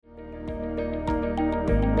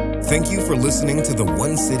Thank you for listening to the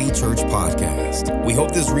One City Church podcast. We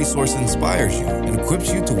hope this resource inspires you and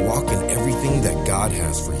equips you to walk in everything that God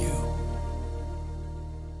has for you.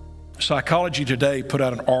 Psychology Today put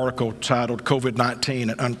out an article titled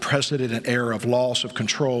COVID-19, an unprecedented era of loss of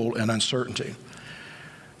control and uncertainty.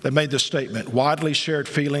 They made this statement: widely shared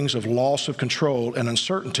feelings of loss of control and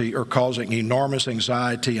uncertainty are causing enormous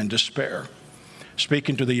anxiety and despair.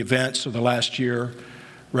 Speaking to the events of the last year,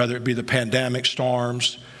 whether it be the pandemic,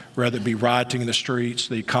 storms, whether it be rioting in the streets,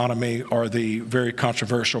 the economy, or the very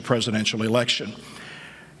controversial presidential election.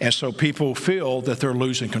 And so people feel that they're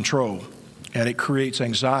losing control, and it creates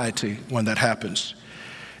anxiety when that happens.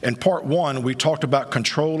 In part one, we talked about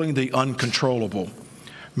controlling the uncontrollable.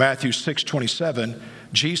 Matthew 6:27,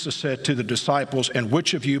 Jesus said to the disciples, "And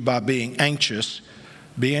which of you by being anxious,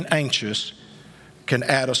 can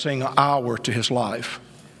add a single hour to his life?"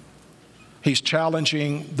 He's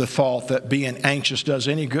challenging the thought that being anxious does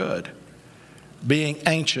any good. Being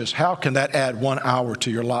anxious, how can that add 1 hour to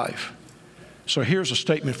your life? So here's a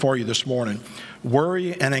statement for you this morning.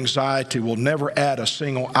 Worry and anxiety will never add a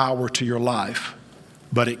single hour to your life,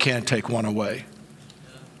 but it can take one away.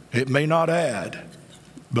 It may not add,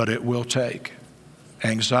 but it will take.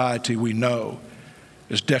 Anxiety, we know,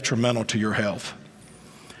 is detrimental to your health.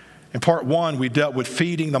 In part one, we dealt with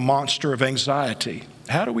feeding the monster of anxiety.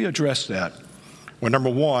 How do we address that? Well, number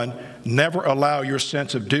one, never allow your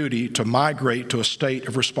sense of duty to migrate to a state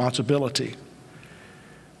of responsibility.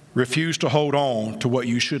 Refuse to hold on to what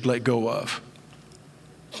you should let go of.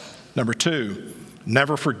 Number two,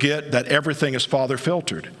 never forget that everything is Father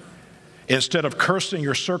filtered. Instead of cursing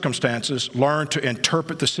your circumstances, learn to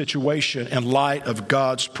interpret the situation in light of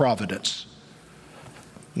God's providence.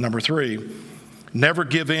 Number three, never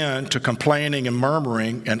give in to complaining and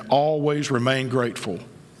murmuring, and always remain grateful.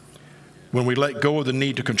 When we let go of the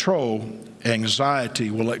need to control, anxiety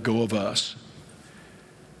will let go of us.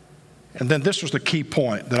 And then this was the key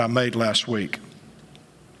point that I made last week.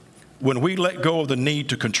 When we let go of the need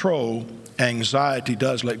to control, anxiety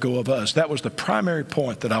does let go of us. That was the primary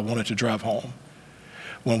point that I wanted to drive home.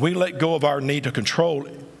 When we let go of our need to control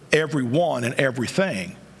everyone and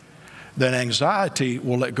everything, then anxiety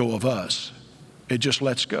will let go of us. It just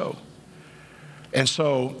lets go. And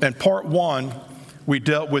so in part one, we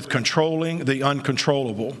dealt with controlling the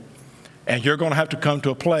uncontrollable. And you're going to have to come to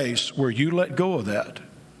a place where you let go of that,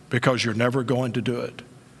 because you're never going to do it.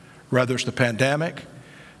 Whether it's the pandemic,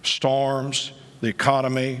 storms, the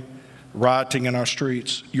economy, rioting in our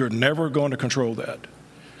streets, you're never going to control that.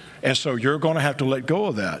 And so you're going to have to let go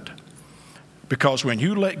of that. Because when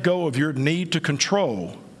you let go of your need to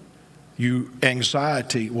control,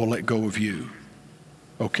 anxiety will let go of you.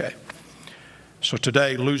 Okay. So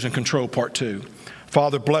today, losing control, part two.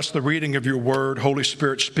 Father, bless the reading of your word. Holy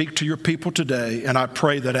Spirit, speak to your people today, and I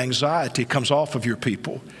pray that anxiety comes off of your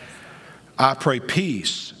people. I pray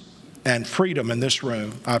peace and freedom in this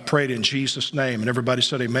room. I pray it in Jesus' name. And everybody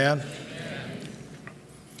said amen.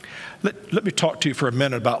 Let me talk to you for a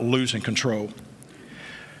minute about losing control.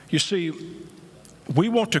 You see, we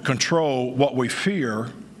want to control what we fear,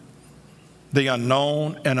 the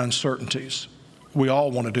unknown and uncertainties. We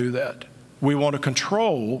all want to do that. We want to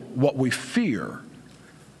control what we fear,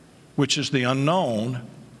 which is the unknown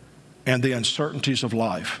and the uncertainties of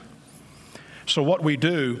life. So what we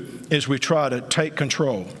do is we try to take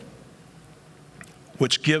control,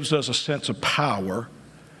 which gives us a sense of power,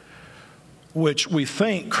 which we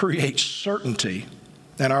think creates certainty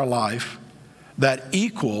in our life that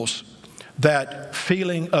equals that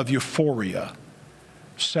feeling of euphoria,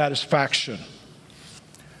 satisfaction.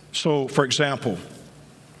 So, for example,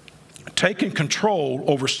 taking control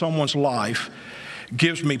over someone's life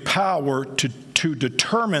gives me power to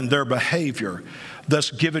determine their behavior,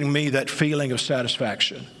 thus giving me that feeling of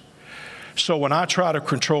satisfaction. So when I try to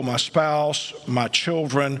control my spouse, my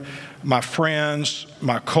children, my friends,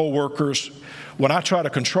 my coworkers, when I try to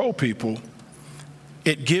control people,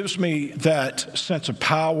 it gives me that sense of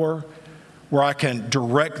power where I can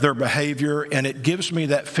direct their behavior, and it gives me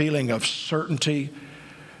that feeling of certainty,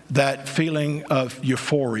 that feeling of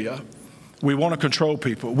euphoria. We want to control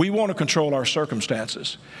people. We want to control our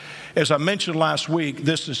circumstances. As I mentioned last week,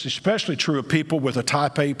 this is especially true of people with a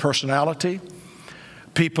type A personality,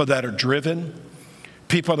 people that are driven,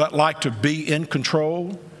 people that like to be in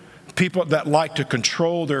control, people that like to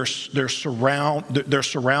control their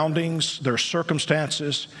surroundings, their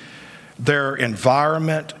circumstances, their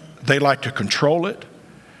environment. They like to control it.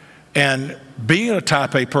 And being a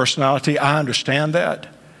type A personality, I understand that.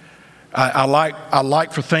 I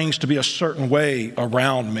like for things to be a certain way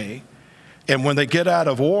around me. And when they get out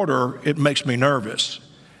of order, it makes me nervous.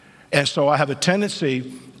 And so I have a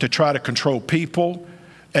tendency to try to control people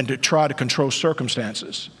and to try to control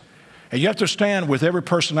circumstances. And you have to understand, with every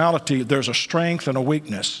personality, there's a strength and a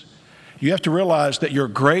weakness. You have to realize that your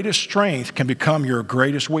greatest strength can become your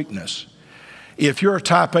greatest weakness. If you're a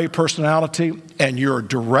type A personality and you're a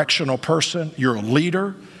directional person, you're a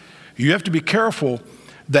leader, you have to be careful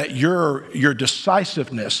that your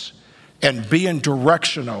decisiveness and being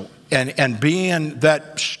directional and being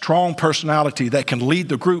that strong personality that can lead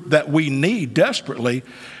the group that we need desperately,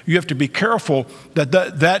 you have to be careful that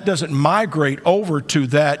that doesn't migrate over to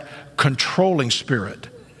that controlling spirit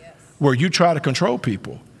where you try to control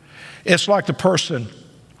people. It's like the person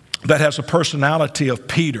that has a personality of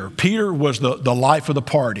Peter. Peter was the life of the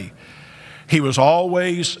party. He was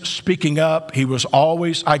always speaking up. He was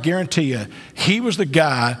always, I guarantee you, he was the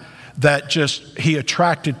guy that he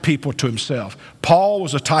attracted people to himself. Paul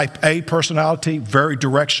was a type A personality, very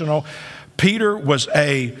directional. Peter was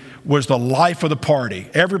the life of the party.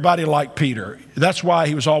 Everybody liked Peter. That's why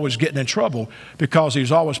he was always getting in trouble, because he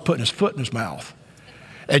was always putting his foot in his mouth.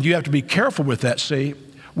 And you have to be careful with that, see.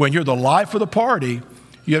 When you're the life of the party,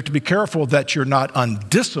 you have to be careful that you're not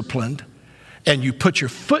undisciplined and you put your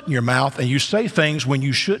foot in your mouth and you say things when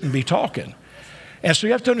you shouldn't be talking. And so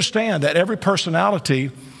you have to understand that every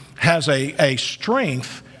personality has a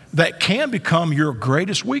strength that can become your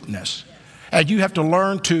greatest weakness. And you have to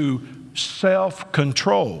learn to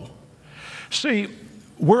self-control. See,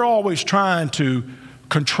 we're always trying to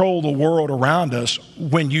control the world around us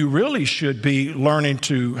when you really should be learning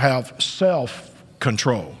to have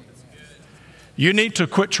self-control. You need to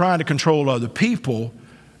quit trying to control other people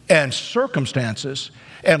and circumstances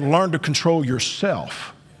and learn to control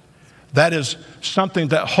yourself. That is something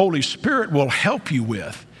that Holy Spirit will help you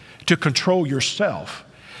with, to control yourself.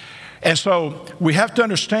 And so we have to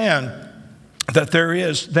understand that there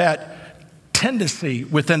is that tendency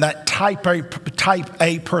within that type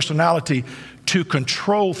A personality to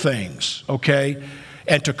control things, okay,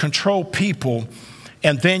 and to control people.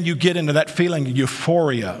 And then you get into that feeling of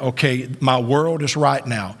euphoria, okay, my world is right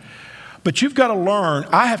now. But you've got to learn,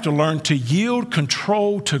 I have to learn to yield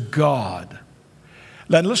control to God.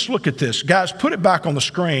 Now let's look at this. Guys, put it back on the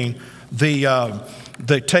screen,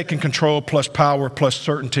 the taking control plus power plus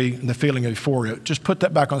certainty and the feeling of euphoria. Just put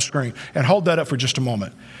that back on the screen and hold that up for just a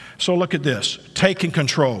moment. So look at this, taking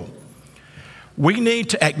control. We need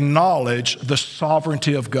to acknowledge the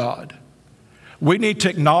sovereignty of God. We need to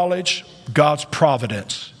acknowledge God's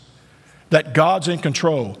providence, that God's in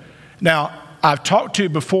control. Now, I've talked to you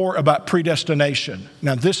before about predestination.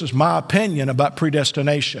 Now, this is my opinion about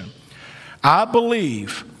predestination. I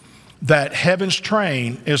believe that heaven's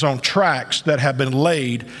train is on tracks that have been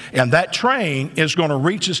laid, and that train is going to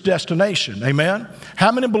reach its destination. Amen?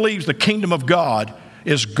 How many believes the kingdom of God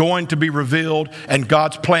is going to be revealed and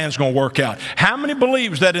God's plan is going to work out? How many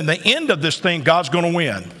believes that in the end of this thing, God's going to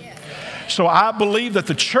win? So I believe that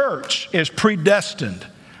the church is predestined.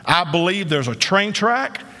 I believe there's a train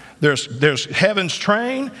track. There's heaven's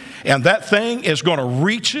train, and that thing is going to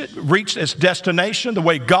reach its destination the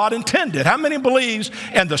way God intended. How many believes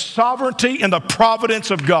in the sovereignty and the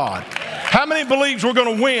providence of God? How many believes we're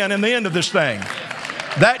going to win in the end of this thing?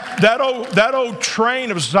 That old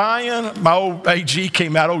train of Zion, my old AG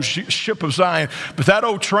came out, old ship of Zion, but that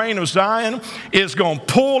old train of Zion is going to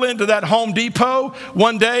pull into that Home Depot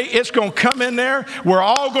one day. It's going to come in there. We're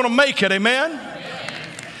all going to make it, amen?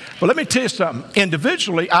 Well, let me tell you something.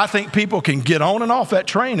 Individually, I think people can get on and off that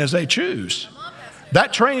train as they choose.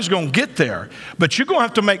 That train's going to get there, but you're going to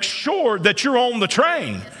have to make sure that you're on the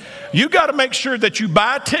train. You got to make sure that you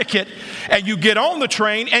buy a ticket and you get on the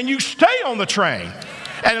train and you stay on the train.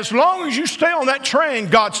 And as long as you stay on that train,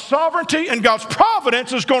 God's sovereignty and God's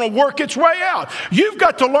providence is going to work its way out. You've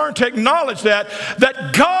got to learn to acknowledge that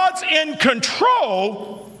God's in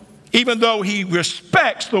control, even though He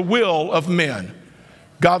respects the will of men.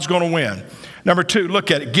 God's going to win. Number two,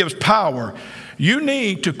 look at it. It gives power. You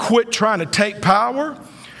need to quit trying to take power,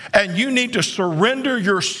 and you need to surrender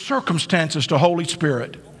your circumstances to Holy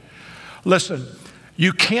Spirit. Listen,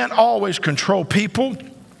 you can't always control people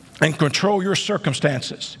and control your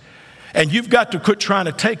circumstances. And you've got to quit trying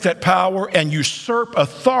to take that power and usurp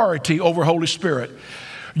authority over Holy Spirit.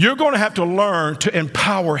 You're going to have to learn to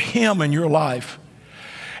empower Him in your life.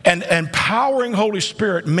 And empowering Holy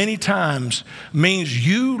Spirit many times means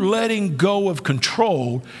you letting go of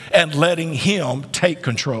control and letting Him take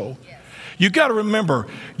control. You've got to remember,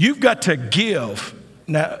 you've got to give.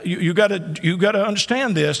 Now, you got to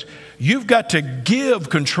understand this. You've got to give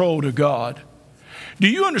control to God. Do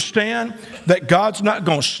you understand that God's not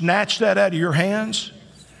going to snatch that out of your hands?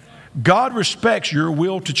 God respects your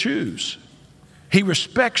will to choose. He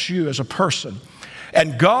respects you as a person.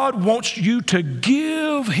 And God wants you to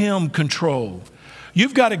give him control.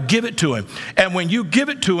 You've got to give it to him. And when you give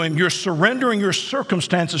it to him, you're surrendering your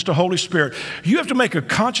circumstances to Holy Spirit. You have to make a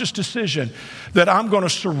conscious decision that I'm going to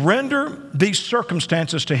surrender these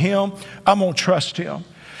circumstances to him. I'm going to trust him.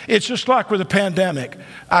 It's just like with the pandemic.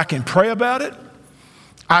 I can pray about it.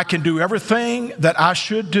 I can do everything that I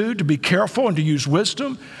should do to be careful and to use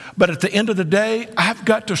wisdom. But at the end of the day, I've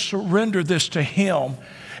got to surrender this to him.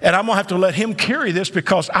 And I'm going to have to let him carry this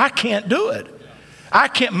because I can't do it. I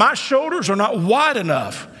can't, my shoulders are not wide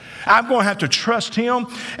enough. I'm going to have to trust him,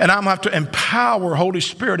 and I'm going to have to empower Holy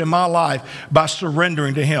Spirit in my life by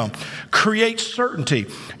surrendering to him. Create certainty.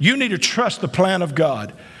 You need to trust the plan of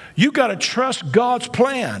God. You got to trust God's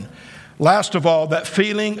plan. Last of all, that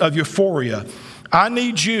feeling of euphoria. I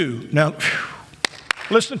need you. Now,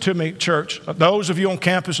 listen to me, church. Those of you on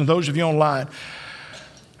campus and those of you online.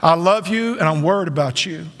 I love you and I'm worried about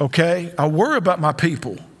you, okay? I worry about my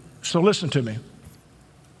people. So listen to me.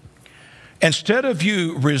 Instead of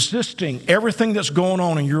you resisting everything that's going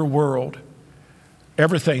on in your world,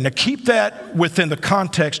 everything. Now keep that within the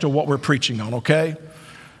context of what we're preaching on, okay?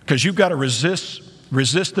 Because you've got to resist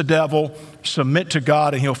the devil, submit to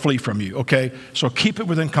God, and he'll flee from you, okay? So keep it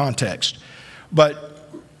within context. But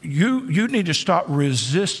you need to stop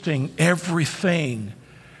resisting everything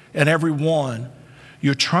and everyone.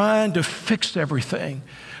 You're trying to fix everything.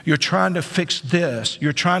 You're trying to fix this.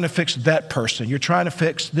 You're trying to fix that person. You're trying to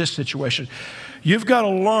fix this situation. You've got to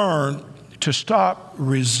learn to stop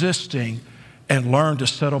resisting and learn to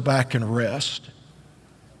settle back and rest.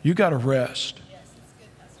 You got to rest.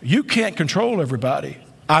 You can't control everybody.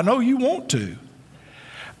 I know you want to.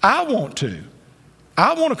 I want to.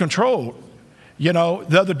 I want to control. You know,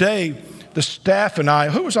 the other day, the staff and I,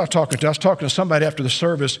 who was I talking to? I was talking to somebody after the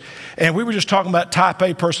service, and we were just talking about type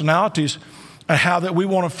A personalities and how that we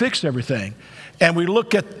want to fix everything. And we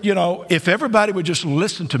look at, you know, if everybody would just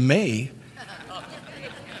listen to me.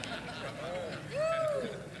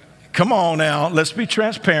 Come on now, let's be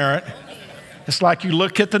transparent. It's like you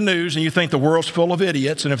look at the news and you think the world's full of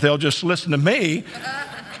idiots, and if they'll just listen to me,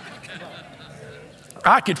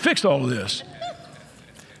 I could fix all of this.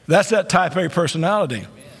 That's that type A personality.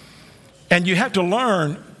 And you have to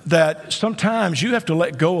learn that sometimes you have to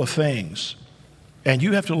let go of things, and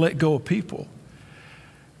you have to let go of people,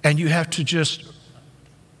 and you have to just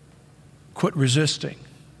quit resisting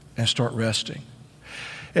and start resting.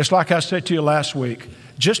 It's like I said to you last week,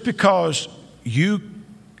 just because you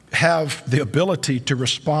have the ability to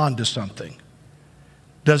respond to something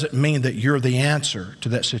doesn't mean that you're the answer to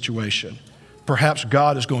that situation. Perhaps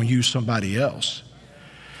God is going to use somebody else.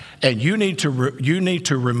 And you need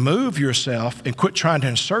to remove yourself and quit trying to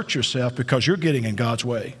insert yourself because you're getting in God's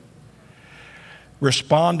way.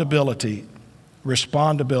 Respondability.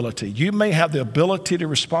 You may have the ability to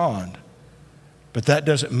respond, but that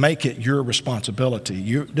doesn't make it your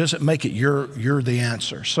responsibility. Doesn't make it you're the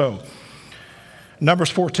answer. So,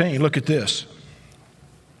 Numbers 14, look at this.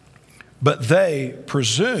 But they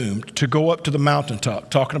presumed to go up to the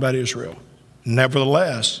mountaintop, talking about Israel.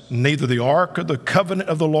 Nevertheless, neither the ark of the covenant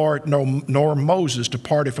of the Lord nor Moses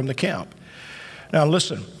departed from the camp. Now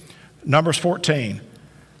listen, Numbers 14.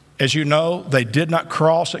 As you know, they did not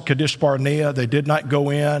cross at Kadesh Barnea. They did not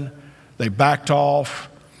go in. They backed off.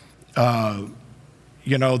 They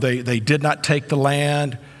did not take the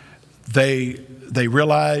land. They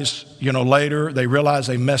realized, later, they realized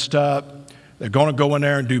they messed up. They're going to go in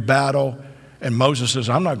there and do battle. And Moses says,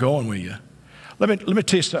 I'm not going with you. Let me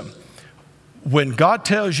tell you something. When God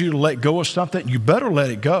tells you to let go of something, you better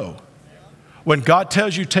let it go. When God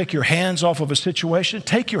tells you to take your hands off of a situation,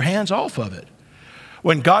 take your hands off of it.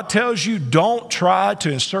 When God tells you don't try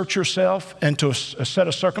to insert yourself into a set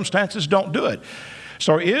of circumstances, don't do it.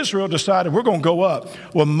 So Israel decided, we're going to go up.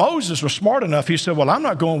 Well, Moses was smart enough. He said, well, I'm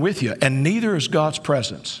not going with you. And neither is God's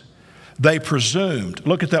presence. They presumed.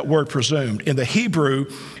 Look at that word presumed. In the Hebrew,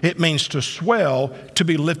 it means to swell, to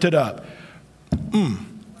be lifted up.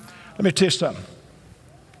 Let me tell you something.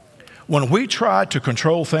 When we try to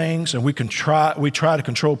control things and we try to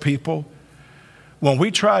control people, when we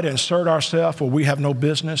try to insert ourselves where we have no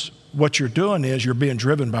business, what you're doing is you're being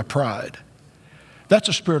driven by pride. That's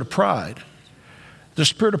a spirit of pride. The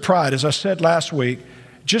spirit of pride, as I said last week,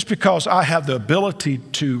 just because I have the ability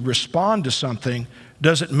to respond to something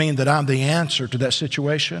doesn't mean that I'm the answer to that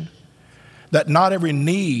situation. That not every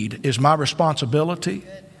need is my responsibility.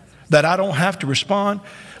 That I don't have to respond.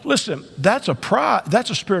 Listen, that's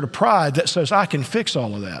a spirit of pride that says I can fix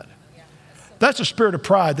all of that. That's a spirit of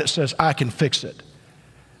pride that says I can fix it.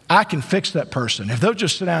 I can fix that person. If they'll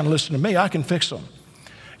just sit down and listen to me, I can fix them.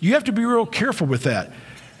 You have to be real careful with that.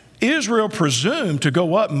 Israel presumed to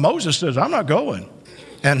go up. Moses says, I'm not going.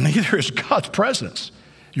 And neither is God's presence.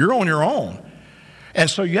 You're on your own. And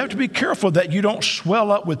so you have to be careful that you don't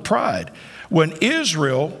swell up with pride. When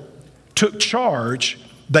Israel took charge,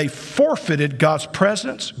 they forfeited God's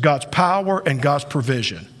presence, God's power, and God's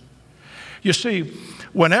provision. You see,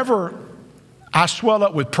 whenever I swell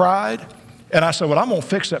up with pride and I say, well, I'm going to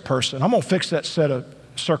fix that person. I'm going to fix that set of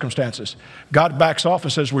circumstances. God backs off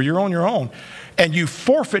and says, well, you're on your own. And you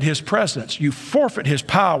forfeit his presence. You forfeit his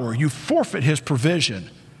power. You forfeit his provision,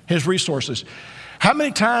 his resources. How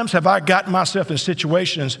many times have I gotten myself in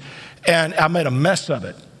situations and I made a mess of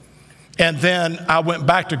it? And then I went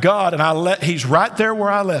back to God and he's right there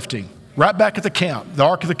where I left him, right back at the camp. The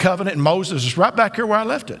Ark of the Covenant and Moses is right back here where I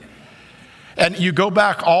left it. And you go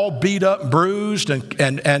back all beat up, bruised,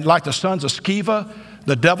 and like the sons of Sceva,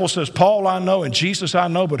 the devil says, Paul I know and Jesus I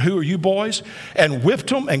know, but who are you boys? And whipped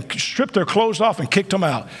them and stripped their clothes off and kicked them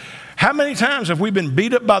out. How many times have we been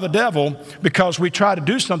beat up by the devil because we try to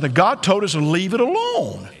do something? God told us to leave it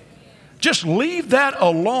alone. Just leave that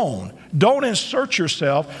alone. Don't insert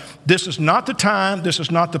yourself. This is not the time. This is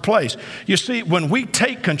not the place. You see, when we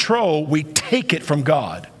take control, we take it from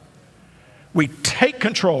God. We take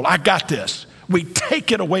control. I got this. We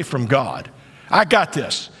take it away from God. I got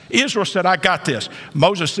this. Israel said, I got this.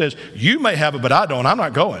 Moses says, you may have it, but I don't. I'm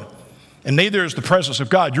not going. And neither is the presence of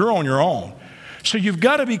God. You're on your own. So you've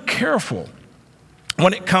got to be careful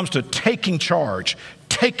when it comes to taking charge,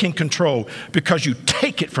 taking control, because you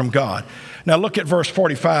take it from God. Now look at verse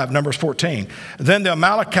 45, Numbers 14. Then the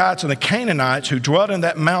Amalekites and the Canaanites who dwelt in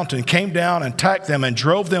that mountain came down and attacked them and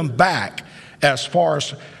drove them back as far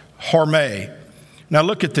as Hormah. Now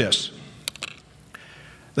look at this.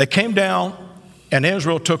 They came down and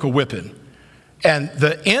Israel took a whipping. And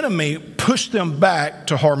the enemy pushed them back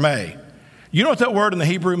to Hormah. You know what that word in the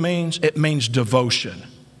Hebrew means? It means devotion.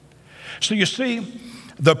 So you see,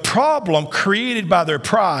 the problem created by their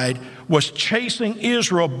pride was chasing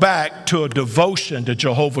Israel back to a devotion to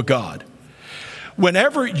Jehovah God.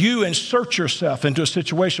 Whenever you insert yourself into a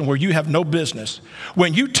situation where you have no business,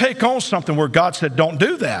 when you take on something where God said, don't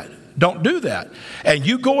do that, and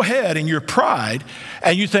you go ahead in your pride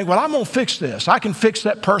and you think, well, I'm going to fix this. I can fix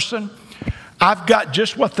that person. I've got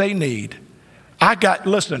just what they need.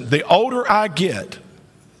 Listen, the older I get,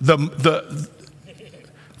 the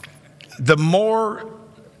more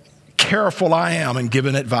careful I am in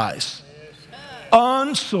giving advice.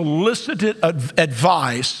 Unsolicited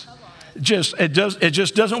advice, it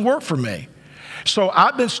just doesn't work for me. So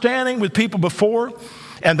I've been standing with people before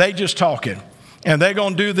and they just talking. And they're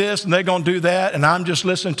going to do this and they're going to do that. And I'm just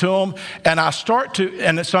listening to them. And I start to,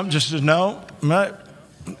 and something just says, no,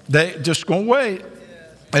 they just going to wait.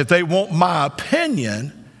 If they want my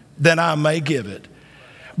opinion, then I may give it.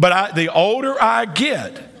 But the older I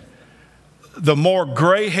get, the more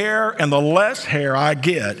gray hair and the less hair I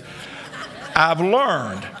get. I've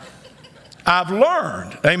learned.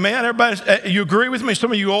 Amen. Everybody, you agree with me?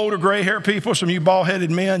 Some of you older gray hair people, some of you bald-headed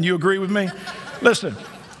men, you agree with me? Listen,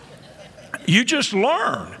 you just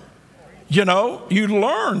learn. You know, you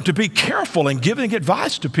learn to be careful in giving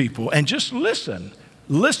advice to people and just listen.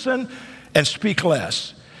 Listen and speak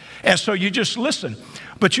less. And so you just listen.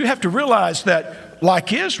 But you have to realize that,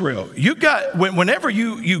 like Israel, whenever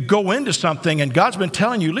you go into something and God's been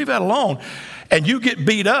telling you, leave that alone, and you get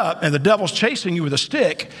beat up and the devil's chasing you with a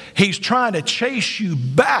stick, he's trying to chase you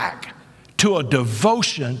back to a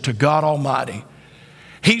devotion to God Almighty.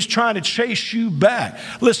 He's trying to chase you back.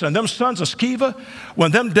 Listen, them sons of Sceva,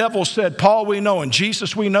 when them devils said, Paul we know and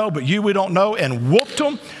Jesus we know, but you we don't know, and whooped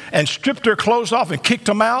them and stripped their clothes off and kicked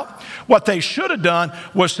them out, what they should have done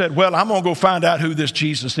was said, well, I'm going to go find out who this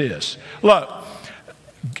Jesus is. Look,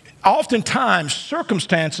 oftentimes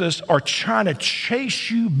circumstances are trying to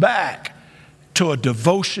chase you back to a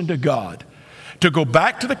devotion to God. To go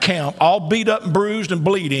back to the camp, all beat up and bruised and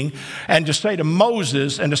bleeding, and to say to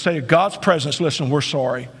Moses and to say to God's presence, listen, we're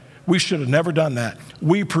sorry. We should have never done that.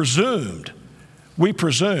 We presumed. Let me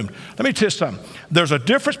tell you something. There's a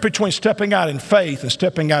difference between stepping out in faith and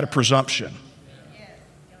stepping out of presumption.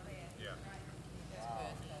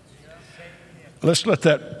 Let's let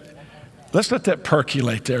that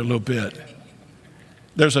percolate there a little bit.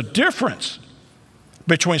 There's a difference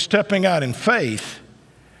between stepping out in faith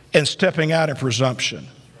and stepping out in presumption.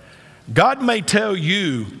 God may tell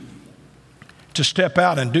you to step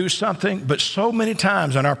out and do something, but so many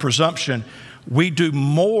times in our presumption, we do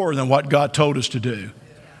more than what God told us to do.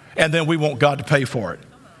 And then we want God to pay for it.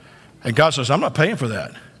 And God says, I'm not paying for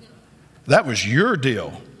that. That was your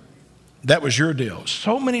deal.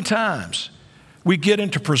 So many times We get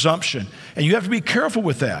into presumption, and you have to be careful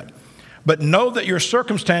with that. But know that your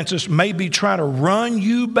circumstances may be trying to run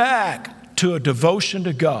you back to a devotion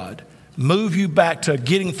to God, move you back to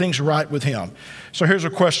getting things right with Him. So here's a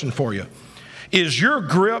question for you. Is your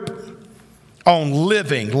grip on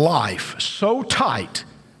living life so tight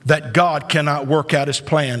that God cannot work out His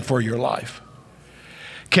plan for your life?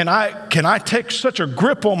 Can I take such a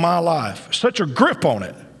grip on my life, such a grip on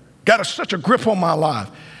it, such a grip on my life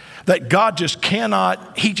that God just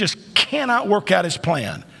cannot work out His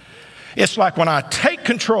plan? It's like when I take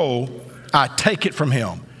control, I take it from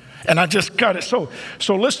Him. And I just got it. So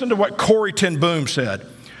listen to what Corrie ten Boom said.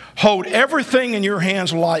 Hold everything in your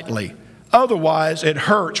hands lightly. Otherwise, it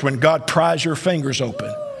hurts when God pries your fingers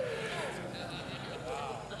open.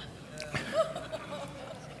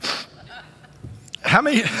 How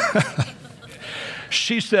many?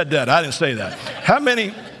 She said that. I didn't say that. How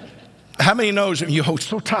many knows that you hold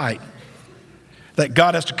so tight that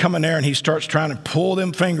God has to come in there and He starts trying to pull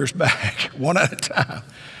them fingers back one at a time,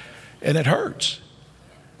 and it hurts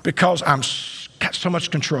because I'm got so much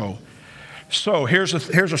control. So here's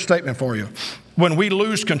a statement for you. When we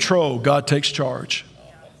lose control, God takes charge.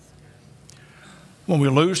 When we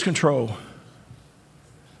lose control,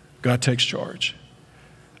 God takes charge.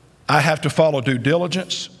 I have to follow due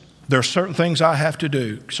diligence. There are certain things I have to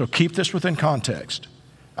do. So keep this within context.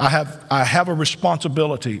 I have a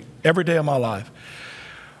responsibility every day of my life.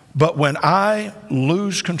 But when I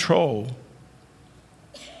lose control,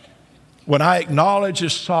 when I acknowledge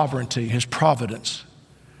His sovereignty, His providence,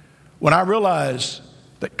 when I realize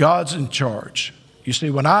that God's in charge, you see,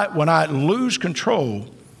 when I lose control,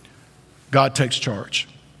 God takes charge.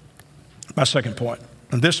 My second point,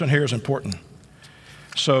 and this one here is important.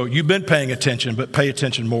 So you've been paying attention, but pay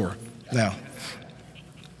attention more. Now,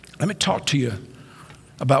 let me talk to you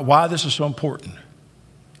about why this is so important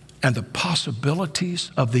and the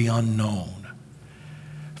possibilities of the unknown.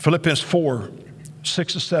 Philippians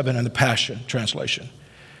 4:6-7 in the Passion Translation.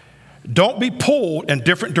 Don't be pulled in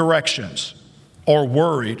different directions or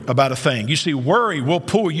worried about a thing. You see, worry will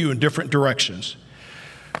pull you in different directions.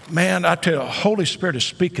 Man, I tell you, the Holy Spirit is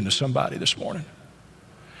speaking to somebody this morning.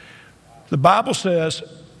 The Bible says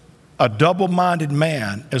a double-minded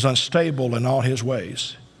man is unstable in all his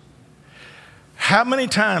ways. How many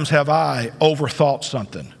times have I overthought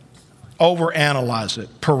something, overanalyzed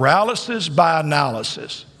it? Paralysis by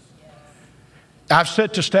analysis. I've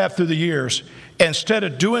said to staff through the years, instead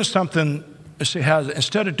of doing something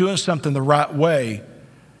the right way,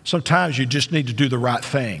 sometimes you just need to do the right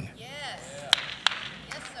thing. Yes.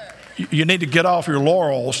 Yes, sir. You need to get off your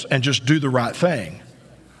laurels and just do the right thing.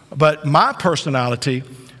 But my personality,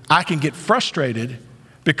 I can get frustrated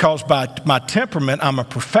because by my temperament, I'm a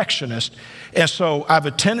perfectionist. And so I have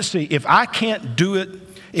a tendency, if I can't do it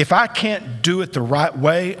the right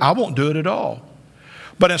way, I won't do it at all.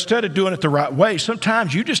 But instead of doing it the right way,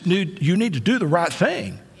 sometimes you need to do the right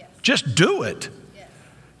thing. Yes. Just do it. Yes.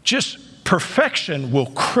 Just perfection will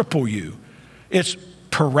cripple you. It's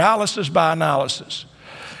paralysis by analysis.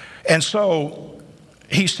 And so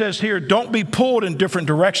he says here, don't be pulled in different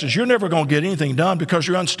directions. You're never going to get anything done because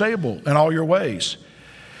you're unstable in all your ways.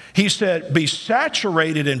 He said, be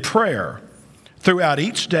saturated in prayer throughout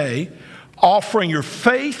each day, offering your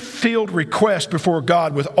faith-filled request before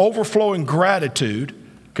God with overflowing gratitude.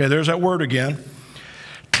 Okay, there's that word again.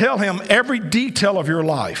 Tell Him every detail of your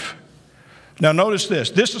life. Now notice this.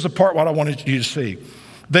 This is the part what I wanted you to see.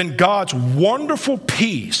 Then God's wonderful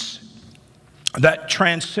peace that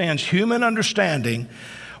transcends human understanding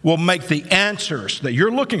will make the answers that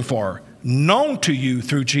you're looking for known to you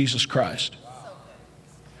through Jesus Christ.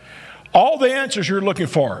 All the answers you're looking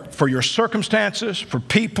for your circumstances, for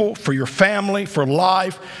people, for your family, for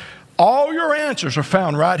life, all your answers are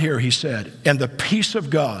found right here, he said, in the peace of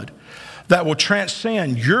God that will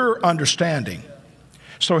transcend your understanding.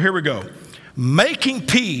 So here we go. Making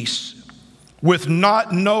peace with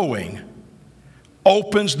not knowing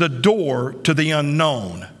opens the door to the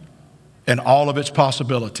unknown and all of its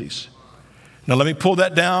possibilities. Now let me pull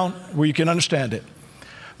that down where you can understand it.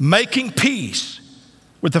 Making peace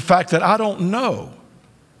with the fact that I don't know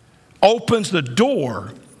opens the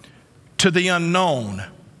door to the unknown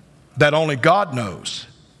that only God knows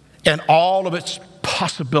and all of its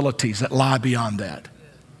possibilities that lie beyond that.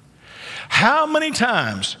 How many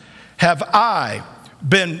times have I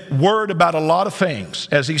been worried about a lot of things,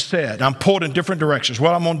 as he said? I'm pulled in different directions.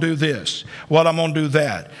 Well, I'm going to do this. Well, I'm going to do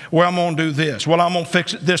that. Well, I'm going to do this. Well, I'm going to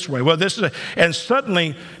fix it this way. Well, this is and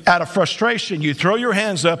suddenly, out of frustration, you throw your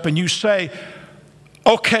hands up and you say,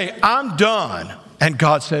 okay, I'm done. And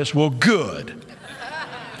God says, well, good.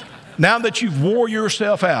 now that you've wore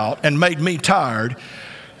yourself out and made me tired,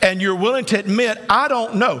 and you're willing to admit, I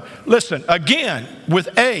don't know. Listen, again,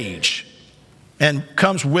 with age and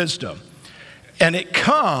comes wisdom. And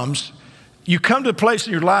you come to a place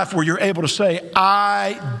in your life where you're able to say,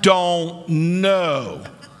 I don't know.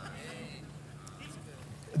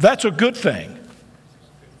 That's a good thing.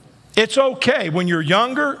 It's okay. When you're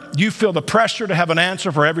younger, you feel the pressure to have an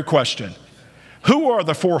answer for every question. Who are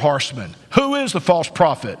the four horsemen? Who is the false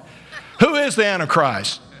prophet? Who is the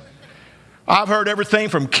Antichrist? I've heard everything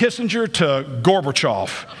from Kissinger to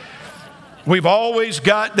Gorbachev. We've always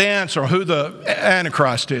got the answer on who the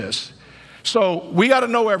Antichrist is. So we got to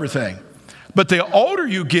know everything. But the older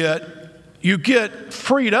you get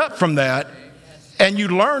freed up from that, and you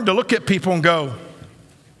learn to look at people and go,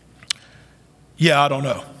 yeah, I don't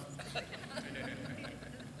know.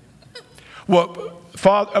 Well,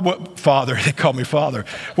 Father, they call me Father.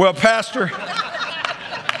 Well, Pastor,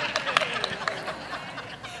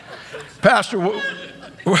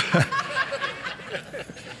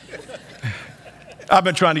 I've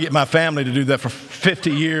been trying to get my family to do that for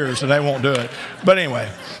 50 years, and they won't do it. But anyway,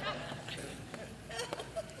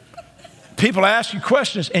 people ask you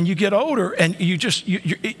questions, and you get older, and you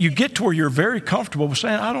get to where you're very comfortable with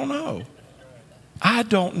saying, I don't know. I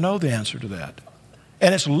don't know the answer to that.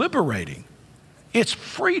 And it's liberating. It's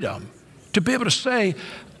freedom to be able to say,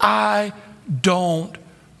 I don't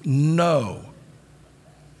know.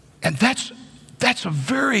 And that's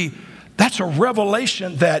a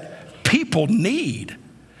revelation that people need.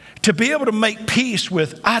 To be able to make peace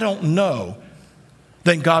with, I don't know.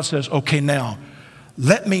 Then God says, okay, now,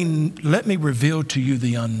 let me reveal to you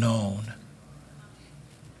the unknown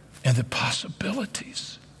and the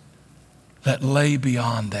possibilities that lay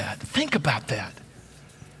beyond that. Think about that.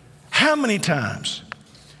 How many times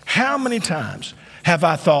have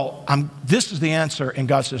I thought, this is the answer, and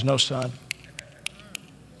God says, no, son,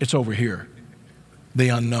 it's over here, the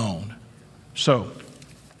unknown. So,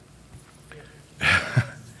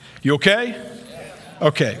 you okay?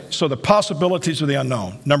 Okay, so the possibilities of the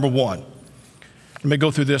unknown. Number one, let me go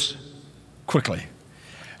through this quickly.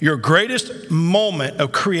 Your greatest moment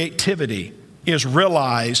of creativity is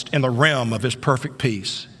realized in the realm of His perfect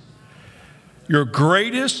peace. Your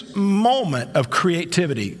greatest moment of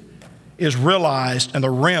creativity is realized in the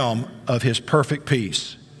realm of His perfect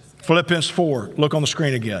peace. Philippians 4, look on the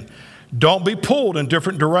screen again. Don't be pulled in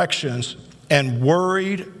different directions and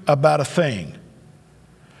worried about a thing.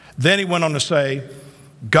 Then he went on to say,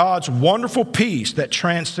 God's wonderful peace that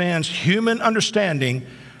transcends human understanding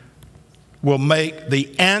will make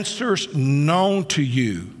the answers known to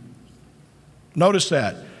you. Notice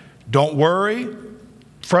that. Don't worry,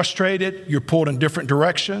 frustrated, you're pulled in different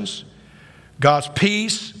directions. God's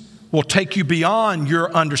peace will take you beyond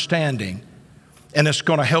your understanding, and it's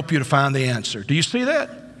going to help you to find the answer. Do you see that?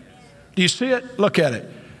 Do you see it? Look at it.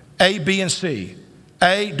 A, B, and C.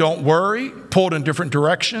 A, don't worry, pulled in different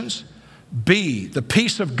directions. B, the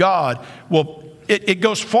peace of God it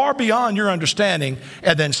goes far beyond your understanding.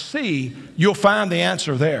 And then C, you'll find the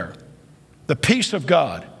answer there. The peace of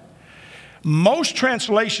God. Most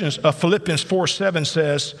translations of Philippians 4:7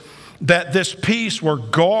 says that this peace will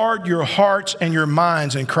guard your hearts and your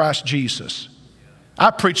minds in Christ Jesus.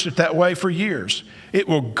 I preached it that way for years. It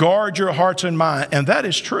will guard your hearts and minds, and that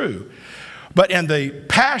is true. But in the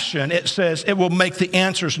Passion, it says it will make the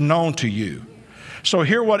answers known to you. So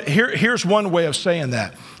here's one way of saying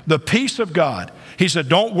that. The peace of God. He said,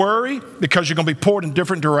 don't worry, because you're going to be poured in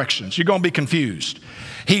different directions. You're going to be confused.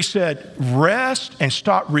 He said, rest and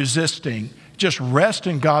stop resisting. Just rest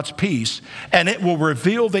in God's peace, and it will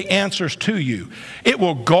reveal the answers to you. It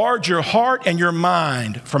will guard your heart and your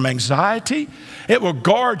mind from anxiety. It will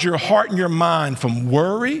guard your heart and your mind from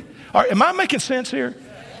worry. Am I making sense here?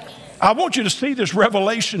 I want you to see this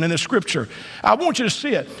revelation in the scripture. I want you to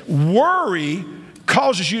see it. Worry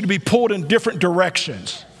causes you to be pulled in different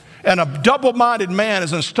directions. And a double-minded man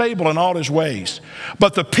is unstable in all his ways.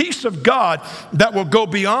 But the peace of God that will go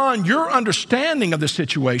beyond your understanding of the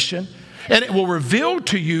situation, and it will reveal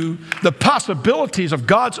to you the possibilities of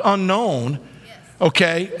God's unknown.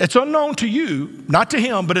 Okay, it's unknown to you, not to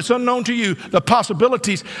him, but it's unknown to you, the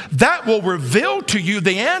possibilities that will reveal to you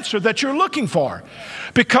the answer that you're looking for.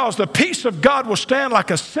 Because the peace of God will stand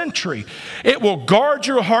like a sentry. It will guard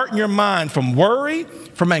your heart and your mind from worry,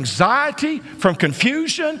 from anxiety, from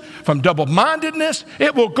confusion, from double-mindedness.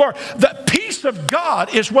 It will guard. The peace of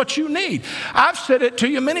God is what you need. I've said it to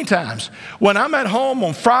you many times. When I'm at home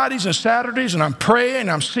on Fridays and Saturdays and I'm praying,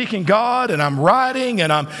 I'm seeking God, and I'm writing,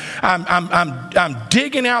 and I'm I'm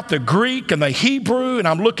digging out the Greek and the Hebrew, and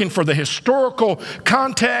I'm looking for the historical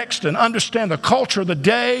context and understand the culture of the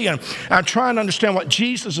day, and I'm trying to understand what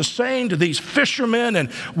Jesus is saying to these fishermen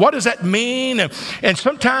and what does that mean, and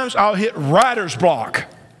sometimes I'll hit writer's block.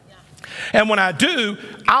 And when I do,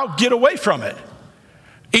 I'll get away from it.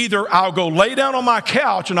 Either I'll go lay down on my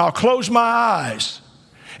couch and I'll close my eyes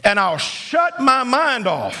and I'll shut my mind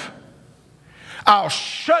off. I'll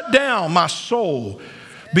shut down my soul.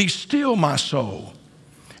 Be still, my soul.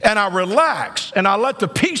 And I relax and I let the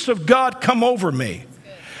peace of God come over me.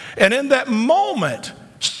 And in that moment,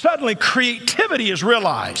 suddenly creativity is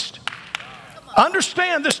realized.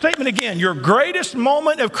 Understand this statement again. Your greatest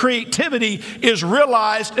moment of creativity is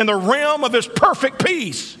realized in the realm of His perfect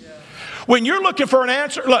peace. When you're looking for an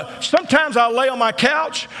answer, look, sometimes I'll lay on my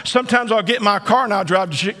couch, sometimes I'll get in my car and I'll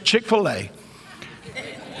drive to Chick-fil-A.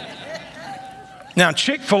 Now,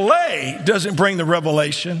 Chick-fil-A doesn't bring the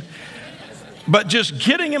revelation, but just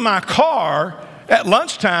getting in my car at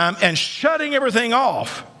lunchtime and shutting everything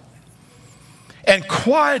off and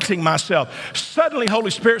quieting myself. Suddenly,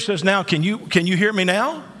 Holy Spirit says, now, can you hear me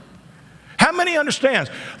now? How many understands?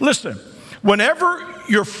 Listen, whenever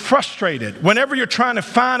you're frustrated, whenever you're trying to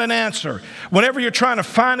find an answer, whenever you're trying to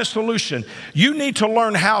find a solution, you need to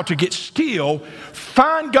learn how to get still,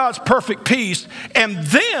 find God's perfect peace, and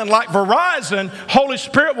then, like Verizon, Holy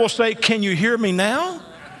Spirit will say, can you hear me now?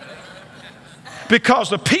 Because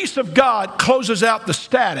the peace of God closes out the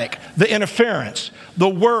static, the interference, the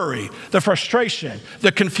worry, the frustration,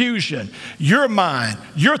 the confusion, your mind,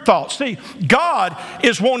 your thoughts. See, God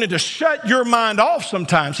is wanting to shut your mind off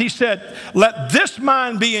sometimes. He said, let this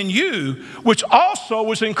mind be in you, which also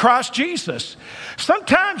was in Christ Jesus.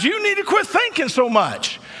 Sometimes you need to quit thinking so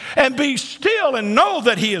much and be still and know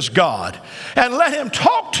that He is God and let Him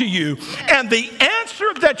talk to you, and the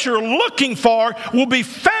answer that you're looking for will be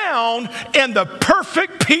found in the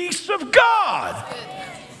perfect peace of God.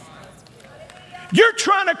 You're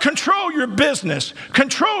trying to control your business,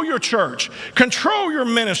 control your church, control your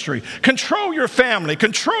ministry, control your family,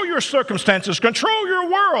 control your circumstances, control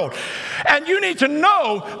your world. And you need to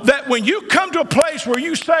know that when you come to a place where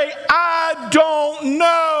you say, I don't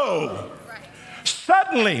know,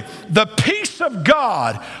 suddenly the peace of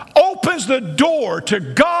God opens the door to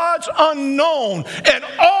God's unknown and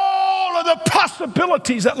all of the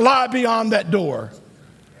possibilities that lie beyond that door.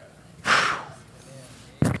 Whew.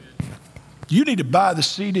 You need to buy the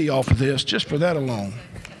CD off of this just for that alone.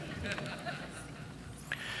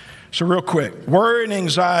 So real quick, worry and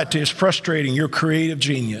anxiety is frustrating your creative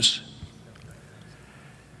genius.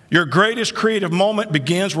 Your greatest creative moment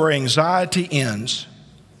begins where anxiety ends.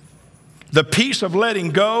 The peace of letting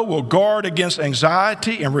go will guard against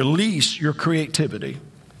anxiety and release your creativity.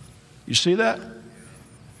 You see that?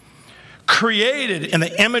 Created in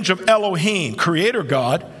the image of Elohim, Creator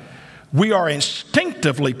God, we are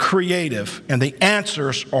instinctively creative, and the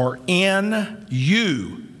answers are in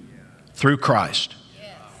you through Christ.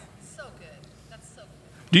 Yes, so good. That's so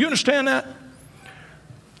good. Do you understand that?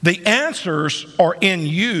 The answers are in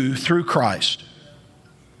you through Christ,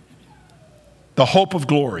 the hope of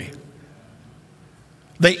glory.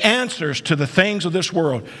 The answers to the things of this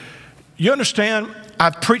world. You understand,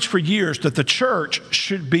 I've preached for years that the church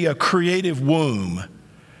should be a creative womb.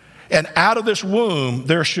 And out of this womb,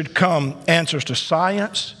 there should come answers to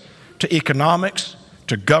science, to economics,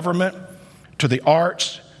 to government, to the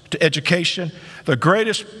arts, to education. The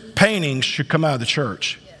greatest paintings should come out of the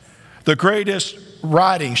church. The greatest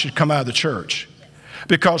writing should come out of the church.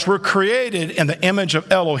 Because we're created in the image of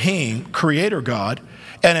Elohim, Creator God,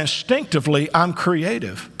 and instinctively, I'm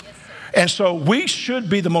creative. And so we should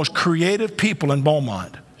be the most creative people in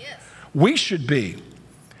Beaumont. We should be.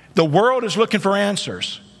 The world is looking for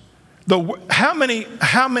answers. How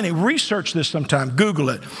many, research this sometime, Google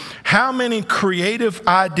it. How many creative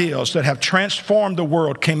ideas that have transformed the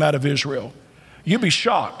world came out of Israel? You'd be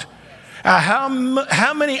shocked. How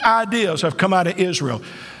many ideas have come out of Israel?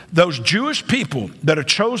 Those Jewish people that are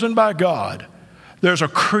chosen by God, there's a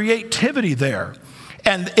creativity there.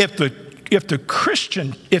 And if the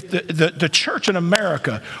church in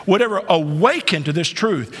America would ever awaken to this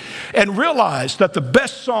truth and realize that the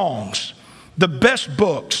best songs, the best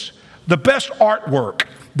books, the best artwork,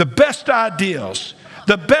 the best ideas,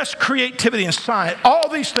 the best creativity in science, all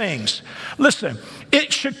these things, listen,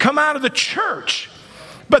 it should come out of the church.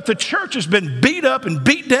 But the church has been beat up and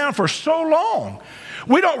beat down for so long.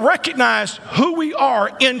 We don't recognize who we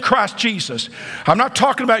are in Christ Jesus. I'm not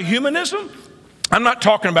talking about humanism. I'm not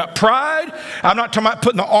talking about pride. I'm not talking about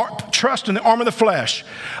putting trust in the arm of the flesh.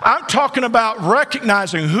 I'm talking about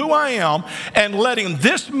recognizing who I am and letting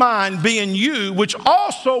this mind be in you, which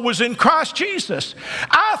also was in Christ Jesus.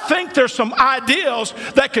 I think there's some ideals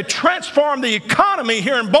that could transform the economy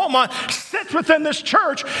here in Beaumont, sits within this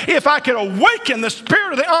church, if I could awaken the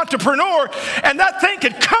spirit of the entrepreneur, and that thing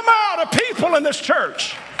could come out of people in this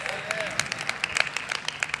church.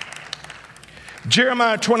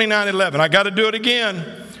 Jeremiah 29:11, I got to do it again.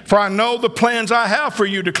 For I know the plans I have for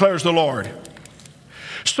you, declares the Lord.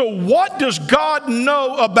 So what does God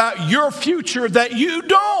know about your future that you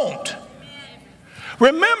don't?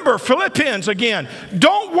 Remember, Philippians again,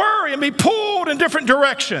 don't worry and be pulled in different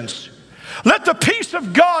directions. Let the peace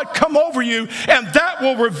of God come over you, and that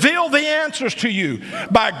will reveal the answers to you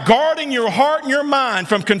by guarding your heart and your mind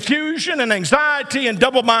from confusion and anxiety and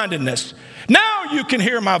double-mindedness. Now you can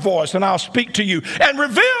hear my voice, and I'll speak to you and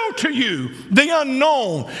reveal to you the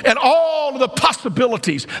unknown and all of the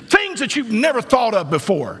possibilities, things that you've never thought of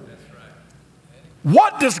before.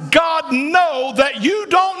 What does God know that you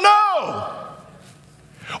don't know?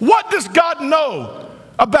 What does God know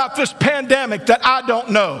about this pandemic that I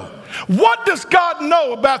don't know? What does God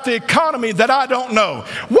know about the economy that I don't know?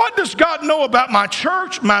 What does God know about my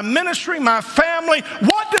church, my ministry, my family?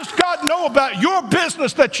 What does God know about your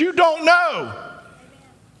business that you don't know?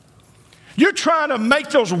 You're trying to make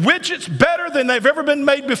those widgets better than they've ever been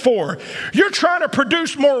made before. You're trying to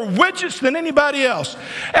produce more widgets than anybody else.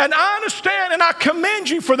 And I understand and I commend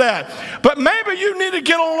you for that. But maybe you need to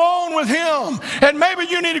get alone with Him. And maybe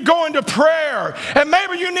you need to go into prayer. And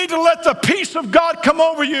maybe you need to let the peace of God come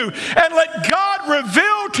over you. And let God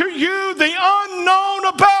reveal to you the unknown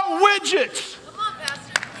about widgets. Come on,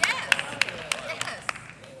 Pastor. Yes. Yes.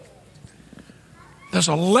 There's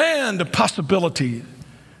a land of possibility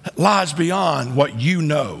that lies beyond what you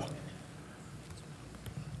know.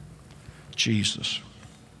 Jesus.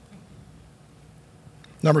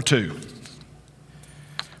 Number 2,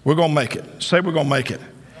 we're going to make it. Say we're going to make it.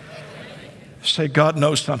 Say God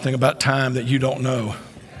knows something about time that you don't know.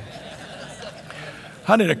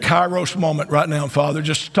 I need a Kairos moment right now, Father.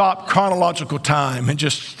 Just stop chronological time and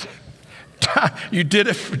just, you did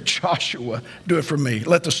it for Joshua. Do it for me.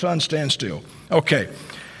 Let the sun stand still. Okay.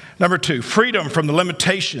 Number 2, freedom from the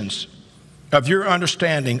limitations of your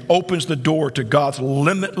understanding opens the door to God's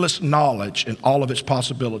limitless knowledge and all of its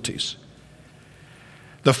possibilities.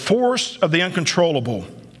 The force of the uncontrollable.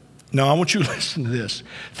 Now, I want you to listen to this.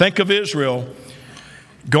 Think of Israel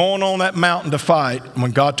going on that mountain to fight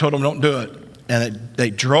when God told them don't do it. And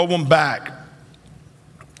they drove them back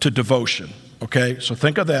to devotion. Okay, so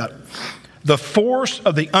think of that. The force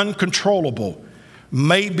of the uncontrollable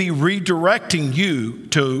may be redirecting you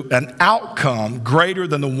to an outcome greater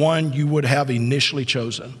than the one you would have initially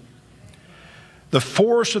chosen. The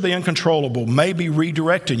force of the uncontrollable may be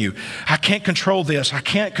redirecting you. I can't control this. I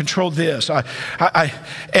can't control this.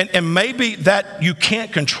 And maybe that you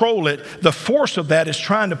can't control it. The force of that is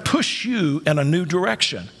trying to push you in a new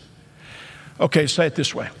direction. Okay, say it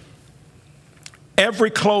this way. Every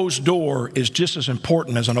closed door is just as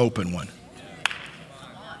important as an open one.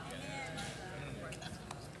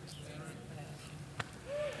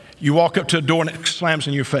 You walk up to a door and it slams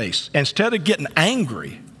in your face. Instead of getting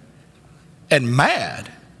angry and mad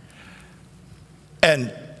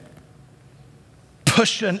and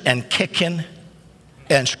pushing and kicking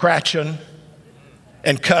and scratching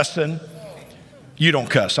and cussing, you don't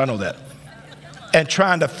cuss, I know that, and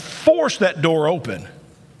trying to force that door open,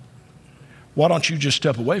 why don't you just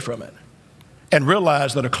step away from it and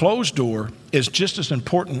realize that a closed door is just as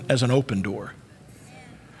important as an open door?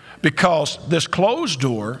 Because this closed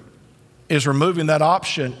door is removing that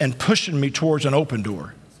option and pushing me towards an open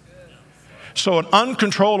door. So an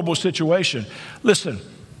uncontrollable situation, listen,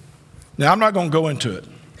 now I'm not going to go into it,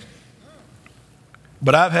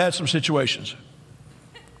 but I've had some situations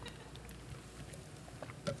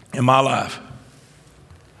in my life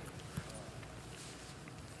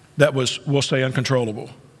that was, we'll say, uncontrollable.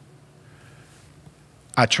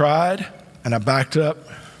 I tried and I backed up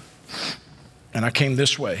and I came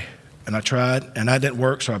this way. And I tried, and that didn't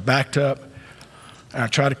work, so I backed up, and I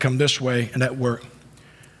tried to come this way, and that worked.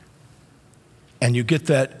 And you get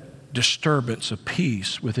that disturbance of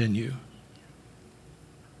peace within you.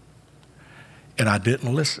 And I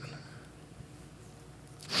didn't listen.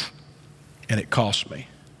 And it cost me.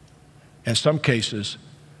 In some cases,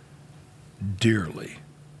 dearly.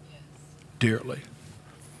 Dearly.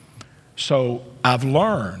 So I've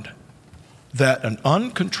learned that an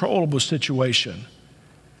uncontrollable situation,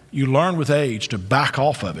 you learn with age to back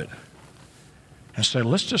off of it and say,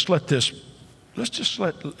 let's just let this let's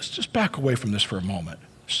just back away from this for a moment.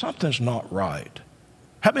 Something's not right.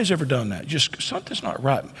 How many's ever done that? Just something's not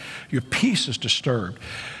right. Your peace is disturbed.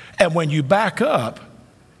 And when you back up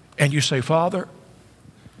and you say, Father,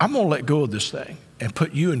 I'm going to let go of this thing and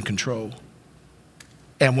put you in control.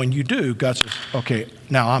 And when you do, God says, okay,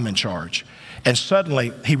 now I'm in charge. And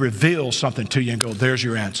suddenly he reveals something to you and go, there's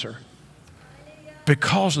your answer.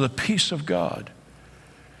 Because of the peace of God.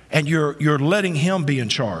 And you're letting him be in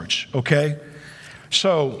charge, okay?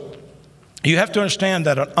 So you have to understand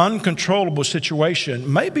that an uncontrollable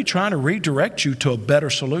situation may be trying to redirect you to a better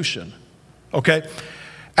solution, okay?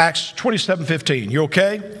 Acts 27:15, you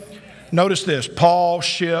okay? Notice this, Paul's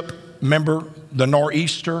ship, remember the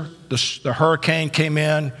nor'easter, the hurricane came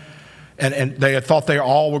in, and they had thought they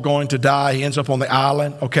all were going to die. He ends up on the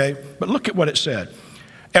island, okay? But look at what it said.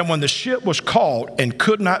 And when the ship was caught and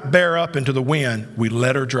could not bear up into the wind, we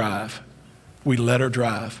let her drive. We let her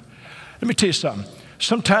drive. Let me tell you something.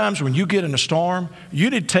 Sometimes when you get in a storm, you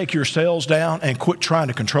need to take your sails down and quit trying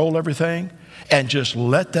to control everything and just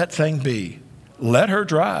let that thing be. Let her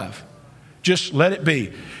drive. Just let it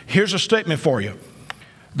be. Here's a statement for you.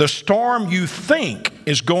 The storm you think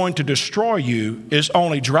is going to destroy you is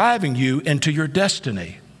only driving you into your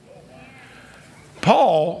destiny.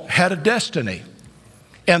 Paul had a destiny.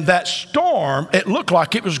 And that storm, it looked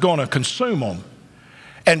like it was going to consume them.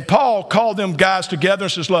 And Paul called them guys together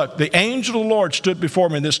and says, look, the angel of the Lord stood before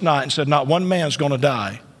me this night and said, not one man's going to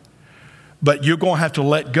die. But you're going to have to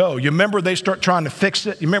let go. You remember they start trying to fix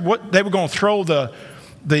it? You remember what they were going to throw the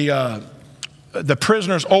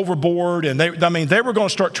prisoners overboard, and they were going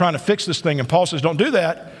to start trying to fix this thing. And Paul says, don't do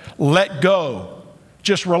that. Let go.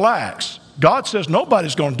 Just relax. God says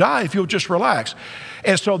nobody's going to die if you'll just relax.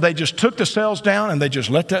 And so they just took the sails down and they just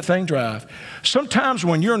let that thing drive. Sometimes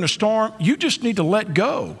when you're in a storm, you just need to let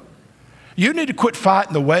go. You need to quit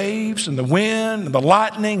fighting the waves and the wind and the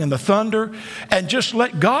lightning and the thunder and just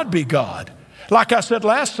let God be God. Like I said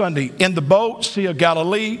last Sunday, in the boat, Sea of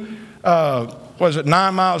Galilee,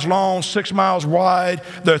 9 miles long, 6 miles wide.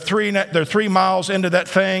 They're 3 miles into that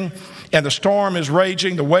thing, and the storm is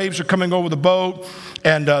raging. The waves are coming over the boat,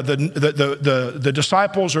 and the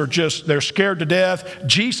disciples are they're scared to death.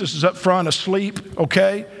 Jesus is up front asleep,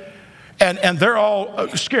 okay? And they're all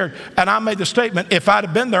scared. And I made the statement, if I'd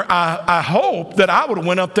have been there, I hope that I would have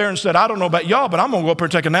went up there and said, I don't know about y'all, but I'm going to go up there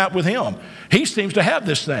and take a nap with him. He seems to have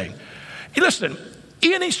this thing. Listen,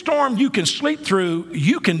 any storm you can sleep through,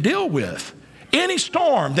 you can deal with. Any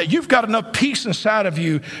storm that you've got enough peace inside of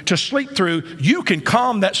you to sleep through, you can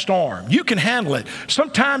calm that storm. You can handle it.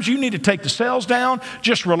 Sometimes you need to take the sails down,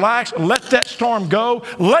 just relax, let that storm go.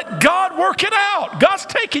 Let God work it out. God's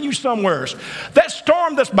taking you somewhere. That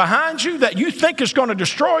storm that's behind you that you think is going to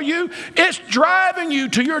destroy you, it's driving you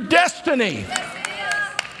to your destiny.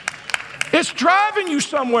 It's driving you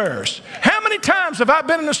somewheres. How many times have I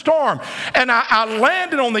been in a storm and I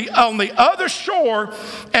landed on the other shore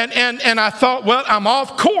and I thought, well, I'm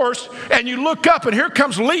off course, and you look up and here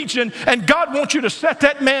comes Legion and God wants you to set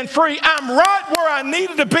that man free. I'm right where I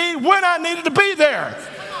needed to be when I needed to be there.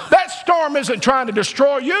 That storm isn't trying to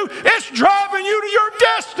destroy you. It's driving you to your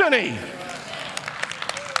destiny.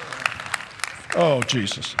 Oh,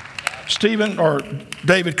 Jesus. Stephen or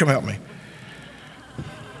David, come help me.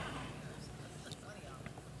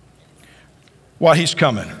 While he's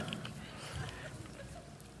coming.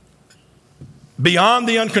 Beyond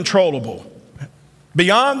the uncontrollable.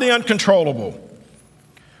 Beyond the uncontrollable.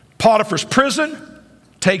 Potiphar's prison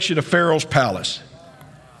takes you to Pharaoh's palace.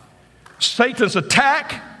 Satan's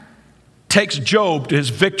attack takes Job to his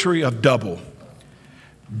victory of double.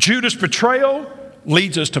 Judas' betrayal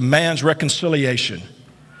leads us to man's reconciliation.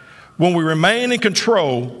 When we remain in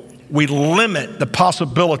control, we limit the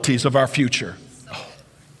possibilities of our future. Oh,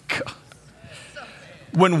 God.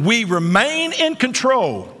 When we remain in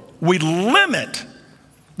control, we limit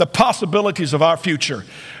the possibilities of our future.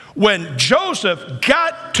 When Joseph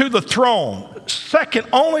got to the throne, second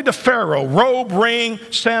only to Pharaoh, robe, ring,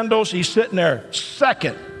 sandals, he's sitting there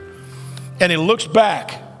second. And he looks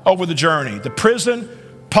back over the journey, the prison,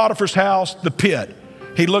 Potiphar's house, the pit.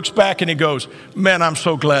 He looks back and he goes, man, I'm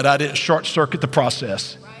so glad I didn't short circuit the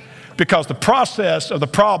process, because the process of the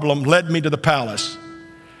problem led me to the palace.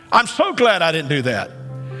 I'm so glad I didn't do that.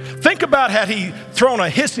 Think about had he thrown a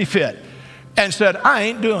hissy fit and said, I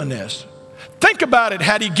ain't doing this. Think about it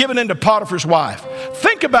had he given in to Potiphar's wife.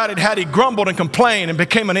 Think about it had he grumbled and complained and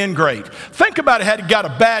became an ingrate. Think about it had he got a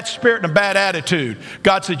bad spirit and a bad attitude.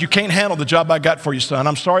 God said, you can't handle the job I got for you, son.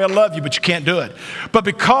 I'm sorry I love you, but you can't do it. But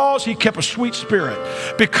because he kept a sweet spirit,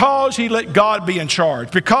 because he let God be in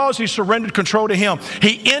charge, because he surrendered control to him,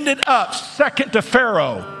 he ended up second to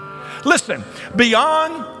Pharaoh. Listen,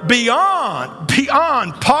 beyond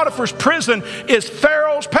Potiphar's prison is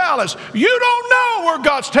Pharaoh's palace. You don't know where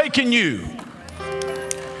God's taking you.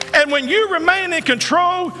 And when you remain in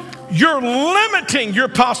control, you're limiting your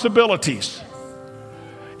possibilities.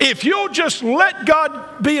 If you'll just let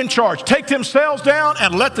God be in charge, take themselves down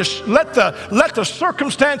and let the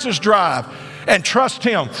circumstances drive and trust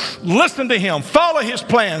Him, listen to Him, follow His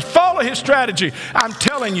plans, follow His strategy, I'm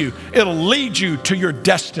telling you, it'll lead you to your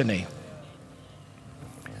destiny.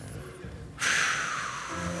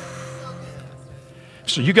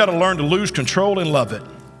 So you got to learn to lose control and love it.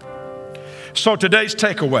 So today's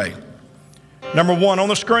takeaway, number one on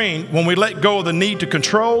the screen, when we let go of the need to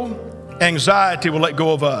control, anxiety will let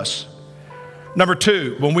go of us. Number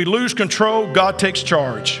two, when we lose control, God takes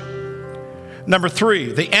charge. Number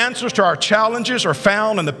three, the answers to our challenges are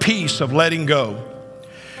found in the peace of letting go.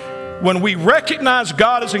 When we recognize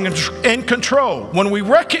God is in control, when we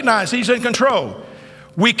recognize He's in control,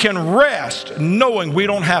 we can rest knowing we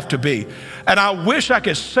don't have to be. And I wish I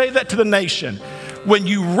could say that to the nation. When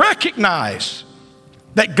you recognize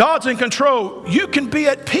that God's in control, you can be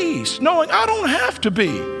at peace, knowing I don't have to be.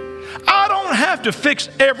 I don't have to fix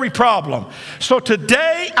every problem. So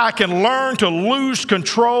today I can learn to lose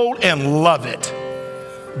control and love it.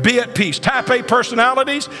 Be at peace. Type A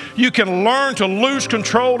personalities, you can learn to lose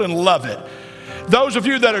control and love it. Those of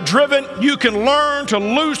you that are driven, you can learn to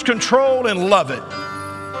lose control and love it.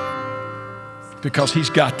 Because He's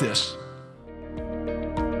got this.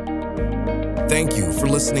 Thank you for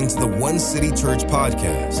listening to the One City Church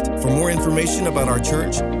podcast. For more information about our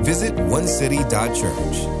church, visit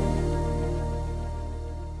onecity.church.